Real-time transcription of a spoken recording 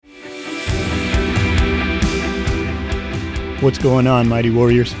What's going on, Mighty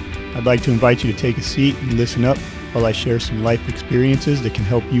Warriors? I'd like to invite you to take a seat and listen up while I share some life experiences that can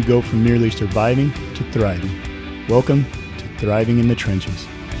help you go from merely surviving to thriving. Welcome to Thriving in the Trenches.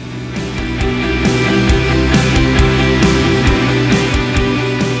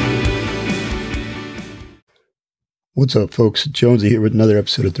 What's up, folks? Jonesy here with another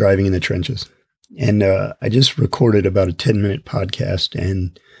episode of Thriving in the Trenches. And I just recorded about a 10-minute podcast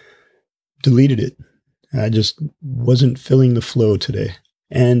and deleted it. I just wasn't feeling the flow today.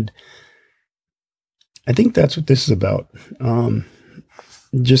 And I think that's what this is about.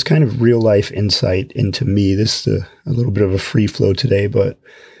 Just kind of real life insight into me. This is a little bit of a free flow today, but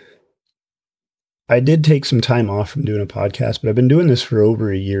I did take some time off from doing a podcast, but I've been doing this for over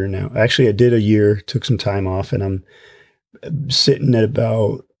a year now. Actually, I did a year, took some time off, and I'm sitting at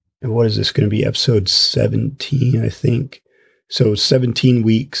about, what is this going to be? Episode 17, I think. So 17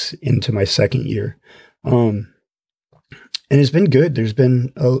 weeks into my second year. And it's been good. There's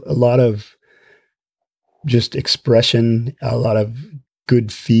been a lot of just expression, a lot of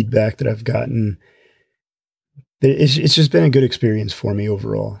good feedback that I've gotten. It's just been a good experience for me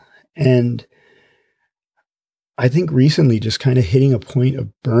overall. And I think recently just kind of hitting a point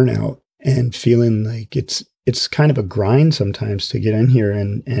of burnout and feeling like it's kind of a grind sometimes to get in here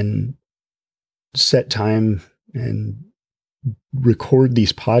and set time and record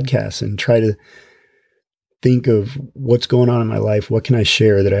these podcasts and try to think of what's going on in my life. What can I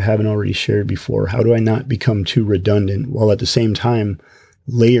share that I haven't already shared before? How do I not become too redundant while at the same time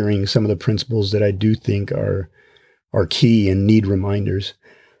layering some of the principles that I do think are key and need reminders?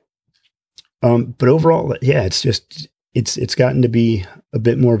 But overall, yeah, it's gotten to be a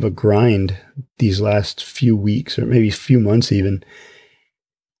bit more of a grind these last few weeks or maybe a few months even.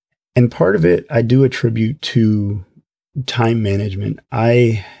 And part of it I do attribute to time management.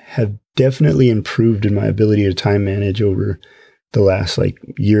 I have definitely improved in my ability to time manage over the last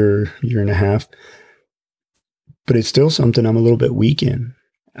year and a half, but it's still something I'm a little bit weak in.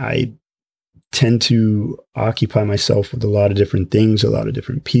 I tend to occupy myself with a lot of different things, a lot of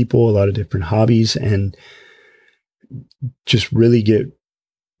different people, a lot of different hobbies, and just really get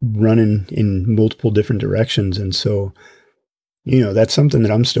running in multiple different directions. And so, that's something that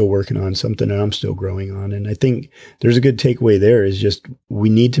I'm still working on, something that I'm still growing on. And I think there's a good takeaway there is just we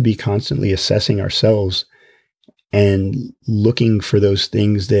need to be constantly assessing ourselves and looking for those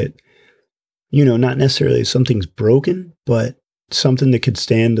things that, not necessarily something's broken, but something that could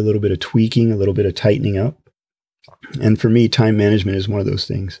stand a little bit of tweaking, a little bit of tightening up. And for me, time management is one of those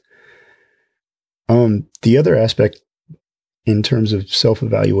things. The other aspect in terms of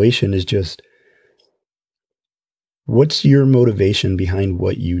self-evaluation is just, what's your motivation behind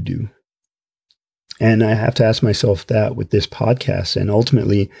what you do? And I have to ask myself that with this podcast. And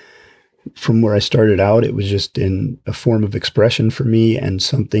ultimately, from where I started out, it was just in a form of expression for me and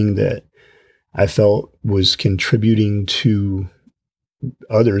something that I felt was contributing to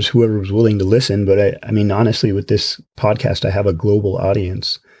others, whoever was willing to listen. But I mean, honestly, with this podcast, I have a global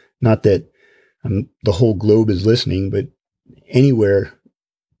audience. Not that the whole globe is listening, but anywhere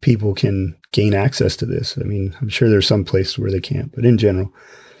people can gain access to this. I mean, I'm sure there's some places where they can't, but in general.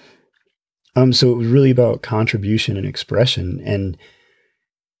 So it was really about contribution and expression, and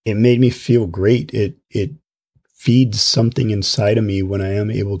it made me feel great. It feeds something inside of me when I am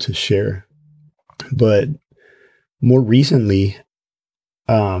able to share. But more recently,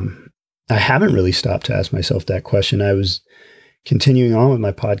 I haven't really stopped to ask myself that question. I was continuing on with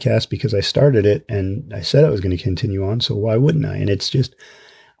my podcast because I started it and I said I was going to continue on. So why wouldn't I? And it's just,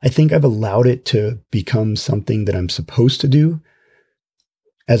 I think I've allowed it to become something that I'm supposed to do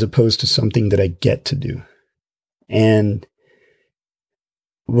as opposed to something that I get to do. And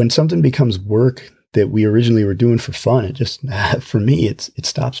when something becomes work that we originally were doing for fun, it just, for me, it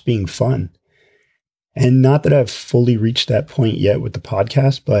stops being fun. And not that I've fully reached that point yet with the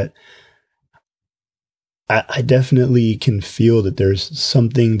podcast, but I definitely can feel that there's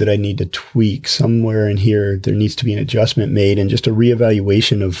something that I need to tweak somewhere in here. There needs to be an adjustment made and just a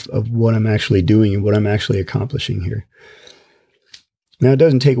reevaluation of what I'm actually doing and what I'm actually accomplishing here. Now, it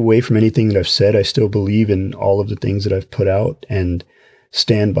doesn't take away from anything that I've said. I still believe in all of the things that I've put out and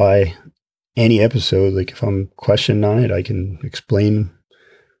stand by any episode. Like if I'm questioned on it, I can explain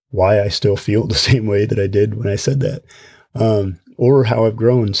why I still feel the same way that I did when I said that, or how I've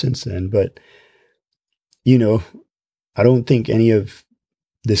grown since then. But I don't think any of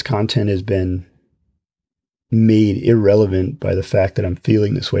this content has been made irrelevant by the fact that I'm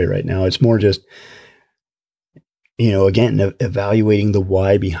feeling this way right now. It's more just, again, evaluating the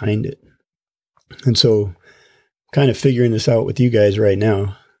why behind it. And so kind of figuring this out with you guys right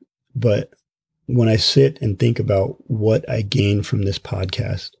now, but when I sit and think about what I gain from this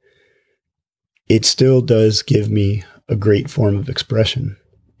podcast, it still does give me a great form of expression,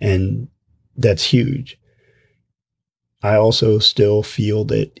 and that's huge. I also still feel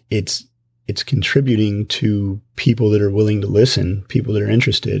that it's contributing to people that are willing to listen, people that are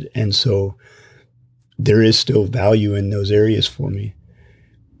interested. And so there is still value in those areas for me,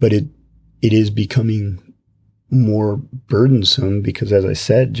 but it is becoming more burdensome because, as I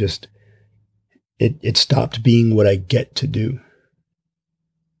said, just it stopped being what I get to do.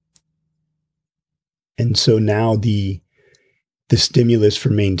 And so now the stimulus for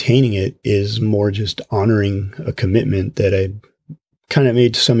maintaining it is more just honoring a commitment that I kind of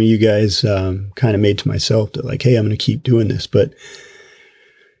made to some of you guys, kind of made to myself, that like, hey, I'm going to keep doing this. But,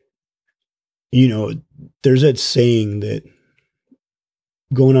 there's that saying that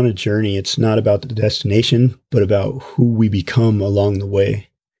going on a journey, it's not about the destination, but about who we become along the way.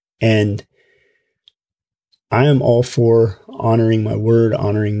 And I am all for honoring my word,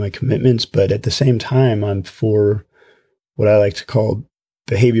 honoring my commitments, but at the same time, I'm for what I like to call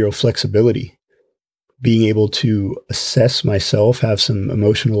behavioral flexibility, being able to assess myself, have some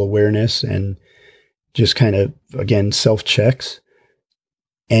emotional awareness, and just kind of, again, self-checks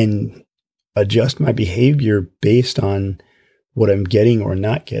and adjust my behavior based on what I'm getting or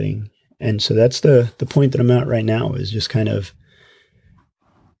not getting. And so that's the point that I'm at right now, is just kind of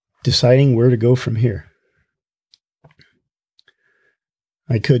deciding where to go from here.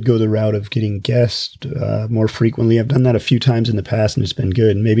 I could go the route of getting guests more frequently. I've done that a few times in the past and it's been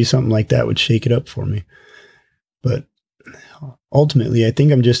good. Maybe something like that would shake it up for me. But ultimately, I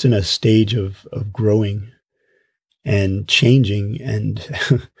think I'm just in a stage of growing and changing. And,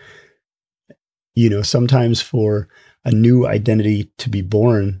 sometimes for a new identity to be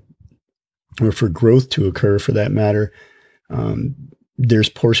born, or for growth to occur for that matter, there's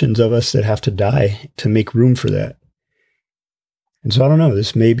portions of us that have to die to make room for that. And so I don't know,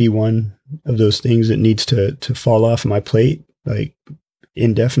 this may be one of those things that needs to fall off my plate, like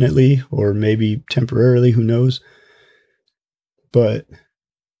indefinitely or maybe temporarily, who knows? But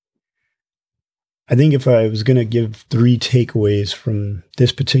I think if I was going to give 3 takeaways from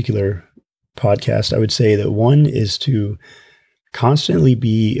this particular podcast, I would say that one is to constantly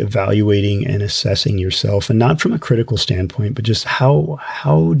be evaluating and assessing yourself, and not from a critical standpoint, but just how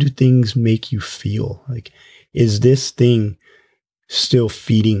do things make you feel? Like, is this thing still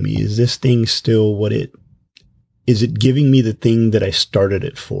feeding me? Is this thing still is it giving me the thing that I started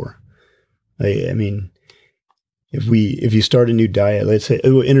it for? I mean, if you start a new diet, let's say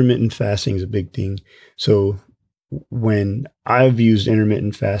intermittent fasting is a big thing. So when I've used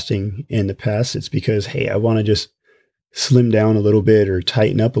intermittent fasting in the past, it's because, hey, I want to just slim down a little bit or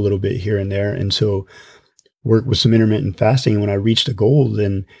tighten up a little bit here and there. And so work with some intermittent fasting. And when I reached a goal,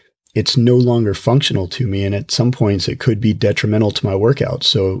 then it's no longer functional to me. And at some points it could be detrimental to my workout.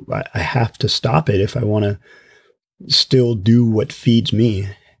 So I have to stop it if I want to still do what feeds me.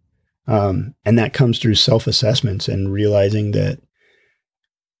 And that comes through self-assessments and realizing that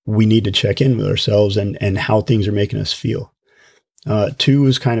we need to check in with ourselves and how things are making us feel. 2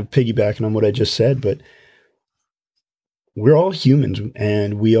 is kind of piggybacking on what I just said, but we're all humans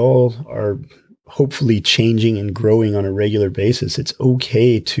and we all are hopefully changing and growing on a regular basis. It's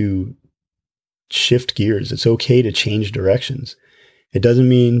okay to shift gears. It's okay to change directions. It doesn't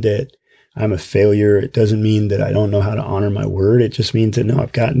mean that I'm a failure. It doesn't mean that I don't know how to honor my word. It just means that, no,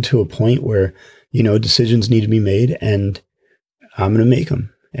 I've gotten to a point where, decisions need to be made and I'm going to make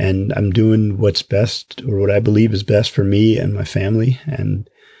them. And I'm doing what's best, or what I believe is best for me and my family. And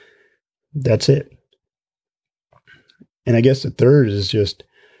that's it. And I guess the third is just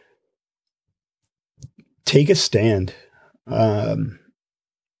take a stand.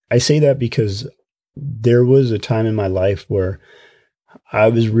 I say that because there was a time in my life where I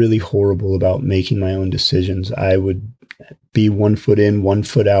was really horrible about making my own decisions. I would be 1 foot in, 1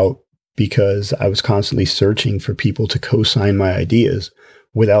 foot out, because I was constantly searching for people to co-sign my ideas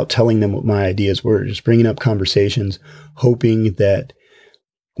without telling them what my ideas were, just bringing up conversations, hoping that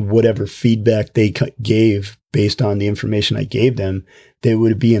whatever feedback they gave based on the information I gave them, they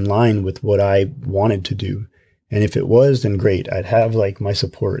would be in line with what I wanted to do. And if it was, then great. I'd have like my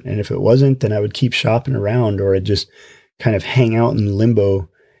support. And if it wasn't, then I would keep shopping around, or I'd just kind of hang out in limbo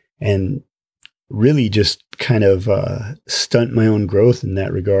and really just kind of stunt my own growth in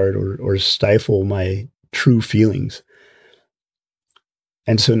that regard, or stifle my true feelings.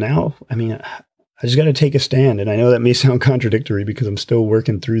 And so now, I mean, I just got to take a stand. And I know that may sound contradictory because I'm still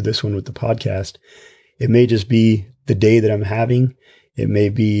working through this one with the podcast. It may just be the day that I'm having. It may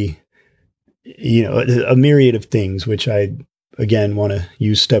be, a myriad of things, which I, again, want to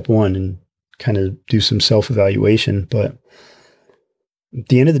use step 1 and kind of do some self-evaluation. But at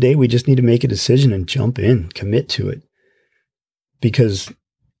the end of the day, we just need to make a decision and jump in, commit to it. Because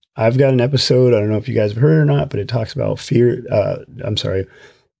I've got an episode, I don't know if you guys have heard or not, but it talks about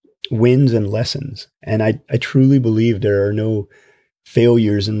wins and lessons. And I truly believe there are no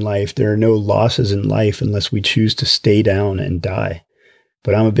failures in life. There are no losses in life unless we choose to stay down and die.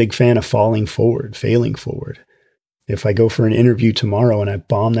 But I'm a big fan of failing forward. If I go for an interview tomorrow and I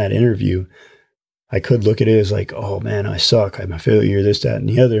bomb that interview, I could look at it as like, oh man, I suck. I'm a failure, this, that, and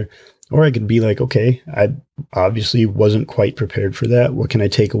the other. Or I could be like, okay, I obviously wasn't quite prepared for that. What can I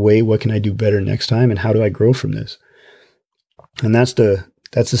take away? What can I do better next time? And how do I grow from this? And that's the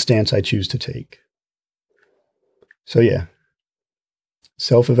stance I choose to take. So yeah,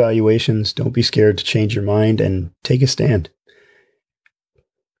 self-evaluations, don't be scared to change your mind and take a stand.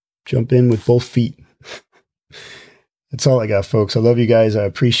 Jump in with both feet. That's all I got, folks. I love you guys. I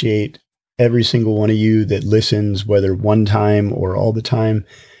appreciate every single one of you that listens, whether one time or all the time.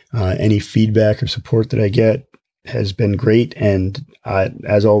 Any feedback or support that I get has been great. And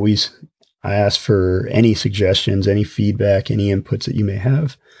as always, I ask for any suggestions, any feedback, any inputs that you may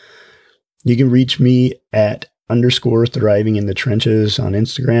have. You can reach me at _thriving in the trenches on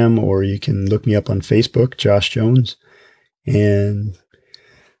Instagram, or you can look me up on Facebook, Josh Jones. And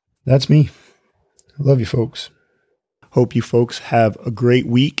that's me. I love you, folks. Hope you folks have a great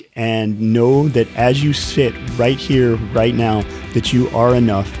week, and know that as you sit right here, right now, that you are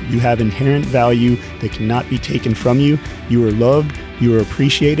enough. You have inherent value that cannot be taken from you. You are loved, you are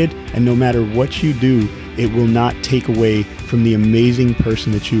appreciated, and no matter what you do, it will not take away from the amazing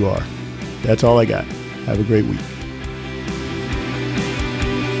person that you are. That's all I got. Have a great week.